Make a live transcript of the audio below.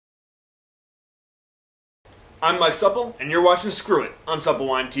I'm Mike Supple, and you're watching Screw It on Supple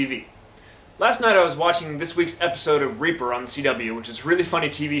Wine TV. Last night I was watching this week's episode of Reaper on the CW, which is a really funny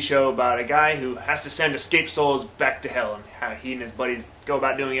TV show about a guy who has to send escaped souls back to hell, and how he and his buddies go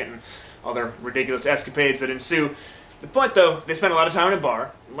about doing it, and all their ridiculous escapades that ensue. The point, though, they spent a lot of time in a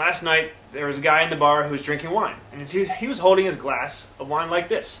bar. Last night, there was a guy in the bar who was drinking wine, and he was holding his glass of wine like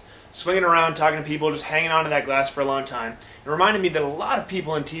this, swinging around, talking to people, just hanging on to that glass for a long time. It reminded me that a lot of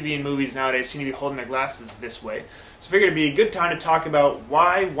people in TV and movies nowadays seem to be holding their glasses this way. So I figured it'd be a good time to talk about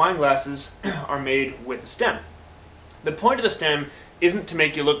why wine glasses are made with a stem. The point of the stem isn't to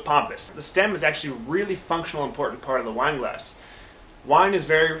make you look pompous. The stem is actually a really functional, important part of the wine glass. Wine is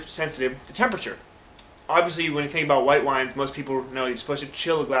very sensitive to temperature. Obviously, when you think about white wines, most people know you're supposed to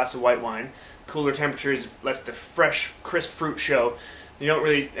chill a glass of white wine. Cooler temperatures lets the fresh, crisp fruit show. You don't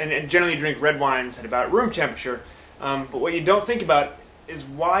really, and generally drink red wines at about room temperature. But what you don't think about is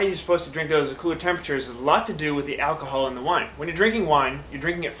why you're supposed to drink those at cooler temperatures has a lot to do with the alcohol in the wine. When you're drinking wine, you're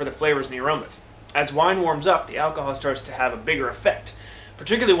drinking it for the flavors and the aromas. As wine warms up, the alcohol starts to have a bigger effect.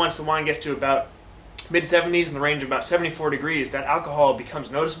 Particularly once the wine gets to about mid-70s in the range of about 74 degrees, that alcohol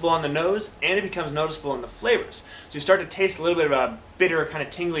becomes noticeable on the nose and it becomes noticeable in the flavors. So you start to taste a little bit of a bitter, kind of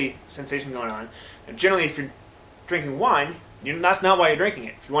tingly sensation going on. And generally, if you're drinking wine, that's not why you're drinking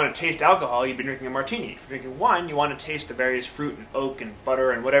it. If you want to taste alcohol, you'd be drinking a martini. If you're drinking wine, you want to taste the various fruit and oak and butter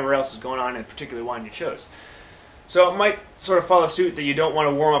and whatever else is going on in the particular wine you chose. So it might sort of follow suit that you don't want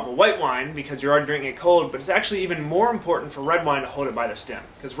to warm up a white wine because you're already drinking it cold, but it's actually even more important for red wine to hold it by the stem.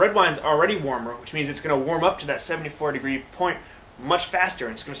 Because red wine's already warmer, which means it's going to warm up to that 74 degree point much faster,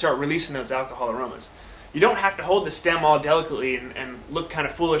 and it's going to start releasing those alcohol aromas. You don't have to hold the stem all delicately and look kind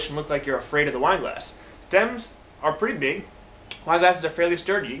of foolish and look like you're afraid of the wine glass. Stems are pretty big. Wine glasses are fairly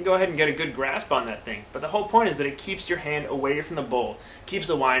sturdy. You can go ahead and get a good grasp on that thing. But the whole point is that it keeps your hand away from the bowl, keeps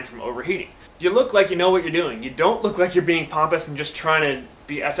the wine from overheating. You look like you know what you're doing. You don't look like you're being pompous and just trying to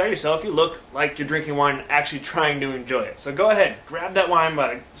be outside yourself. You look like you're drinking wine and actually trying to enjoy it. So go ahead, grab that wine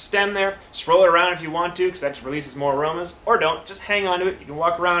by the stem there, swirl it around if you want to, because that just releases more aromas, or don't. Just hang on to it. You can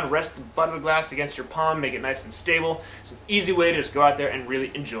walk around, rest the butt of the glass against your palm, make it nice and stable. It's an easy way to just go out there and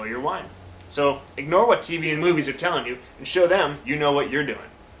really enjoy your wine. So ignore what TV and movies are telling you and show them you know what you're doing.